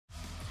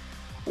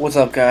What's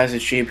up, guys?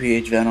 It's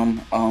JPH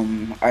Venom.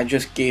 I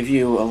just gave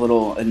you a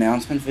little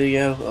announcement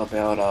video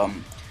about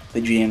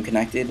the GM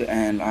Connected,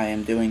 and I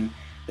am doing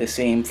the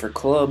same for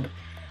Club.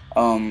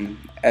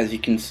 As you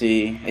can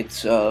see,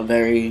 it's a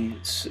very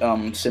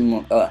not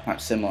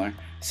similar,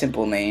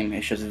 simple name.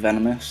 It's just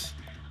Venomous,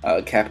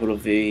 capital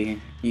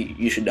V.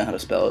 You should know how to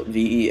spell it.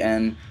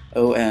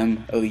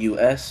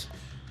 Venomous.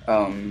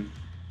 Um,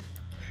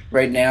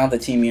 Right now, the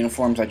team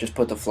uniforms, I just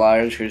put the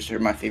Flyers because they're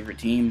my favorite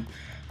team.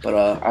 But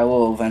I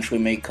will eventually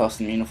make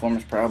custom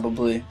uniforms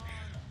probably.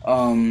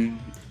 Um,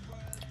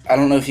 I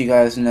don't know if you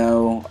guys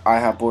know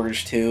IHOP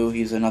Borders too.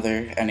 He's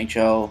another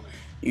NHL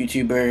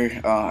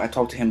YouTuber. I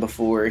talked to him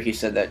before. He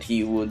said that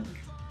he would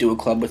do a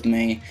club with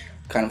me,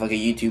 kind of like a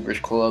YouTuber's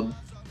club.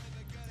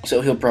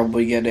 So he'll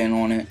probably get in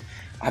on it.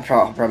 I'll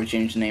probably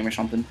change the name or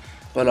something.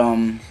 But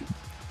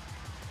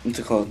it's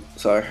a club.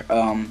 Sorry.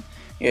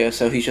 Yeah.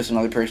 So he's just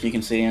another person you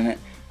can see in it.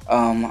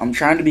 I'm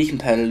trying to be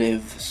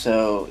competitive,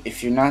 so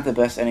if you're not the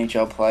best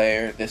NHL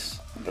player,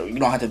 you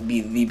don't have to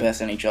be the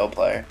best NHL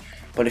player,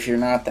 but if you're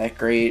not that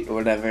great or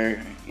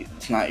whatever,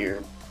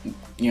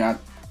 you're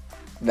not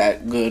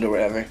that good or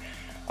whatever,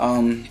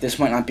 this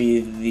might not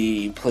be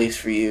the place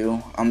for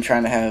you. I'm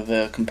trying to have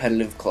a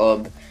competitive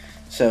club,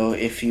 so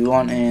if you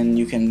want in,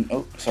 you can.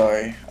 Oh,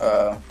 sorry.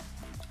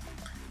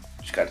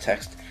 Just got a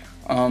text.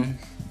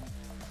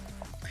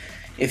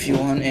 If you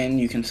want in,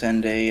 you can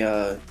send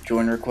a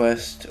join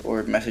request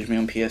or message me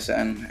on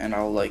PSN, and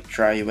I'll like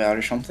try you out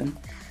or something,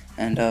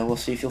 and we'll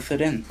see if you'll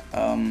fit in.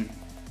 I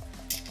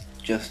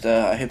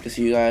hope to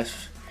see you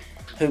guys.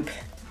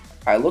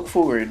 I look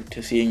forward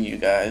to seeing you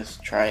guys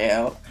try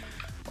out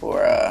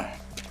or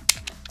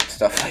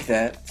stuff like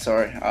that.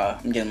 Sorry,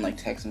 I'm getting like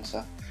texts and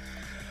stuff.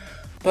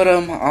 But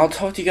I'll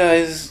talk to you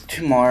guys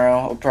tomorrow.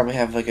 I'll probably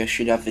have like a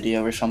shootout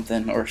video or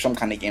something, or some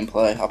kind of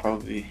gameplay. I'll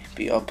probably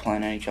be up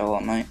playing NHL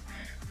all night.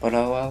 But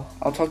well,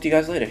 I'll talk to you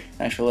guys later.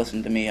 Thanks for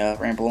listening to me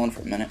ramble on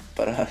for a minute.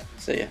 But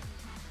see ya.